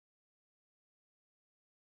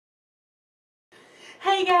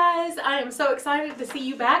Hey guys, I am so excited to see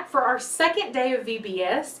you back for our second day of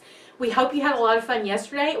VBS. We hope you had a lot of fun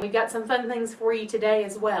yesterday. We've got some fun things for you today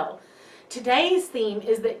as well. Today's theme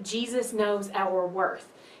is that Jesus knows our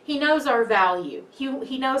worth. He knows our value.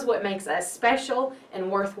 He knows what makes us special and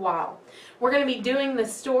worthwhile. We're going to be doing the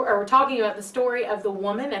story, or we're talking about the story of the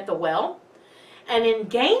woman at the well. And in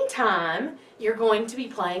game time, you're going to be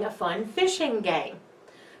playing a fun fishing game.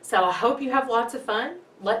 So I hope you have lots of fun.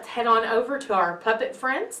 Let's head on over to our puppet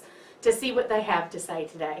friends to see what they have to say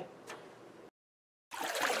today.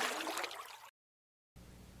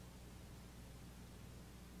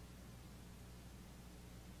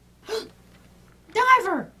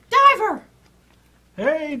 Diver! Diver!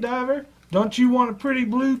 Hey, Diver, don't you want a pretty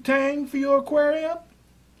blue tang for your aquarium?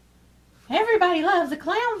 Everybody loves a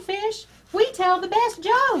clownfish. We tell the best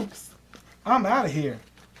jokes. I'm out of here.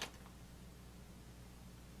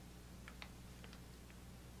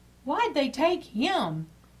 Why'd they take him?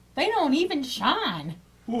 They don't even shine.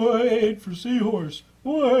 Wait for Seahorse.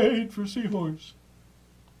 Wait for Seahorse.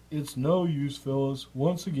 It's no use, fellas.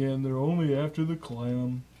 Once again, they're only after the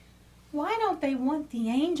clam. Why don't they want the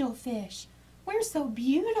angelfish? We're so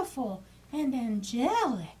beautiful and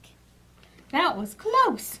angelic. That was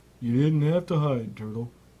close. You didn't have to hide,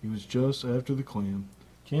 Turtle. He was just after the clam.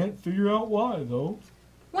 Can't figure out why, though.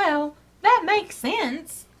 Well, that makes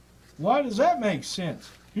sense. Why does that make sense?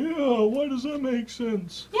 Yeah, why does that make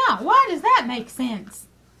sense? Yeah, why does that make sense?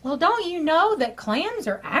 Well, don't you know that clams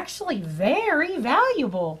are actually very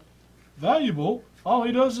valuable? Valuable? All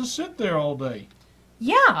he does is sit there all day.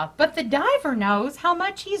 Yeah, but the diver knows how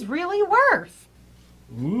much he's really worth.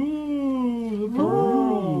 Ooh, the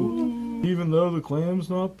pearl. Even though the clam's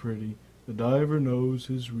not pretty, the diver knows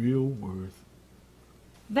his real worth.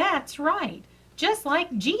 That's right. Just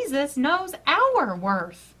like Jesus knows our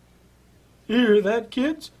worth. Hear that,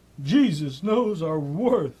 kids? Jesus knows our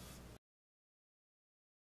worth.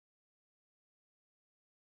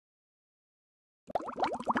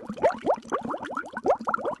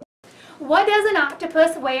 What does an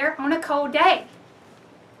octopus wear on a cold day?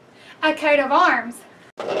 A coat of arms.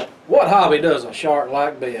 What hobby does a shark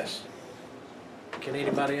like best? Can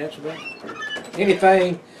anybody answer that?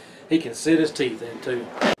 Anything he can sit his teeth into.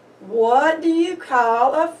 What do you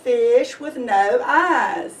call a fish with no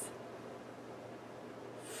eyes?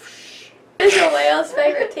 It's a whale's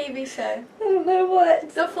favorite TV show. I don't know what.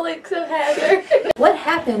 The Flukes of Hathor. What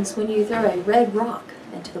happens when you throw a red rock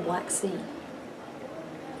into the Black Sea?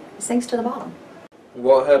 It sinks to the bottom.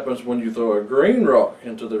 What happens when you throw a green rock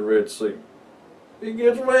into the Red Sea? It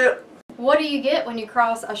gets wet. What do you get when you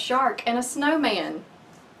cross a shark and a snowman?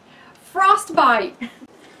 Frostbite!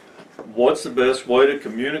 What's the best way to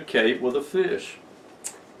communicate with a fish?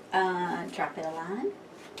 Drop it a line.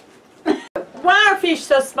 Why are fish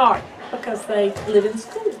so smart? Because they live in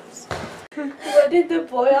schools. What did the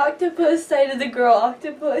boy octopus say to the girl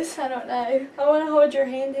octopus? I don't know. I want to hold your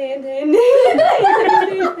hand.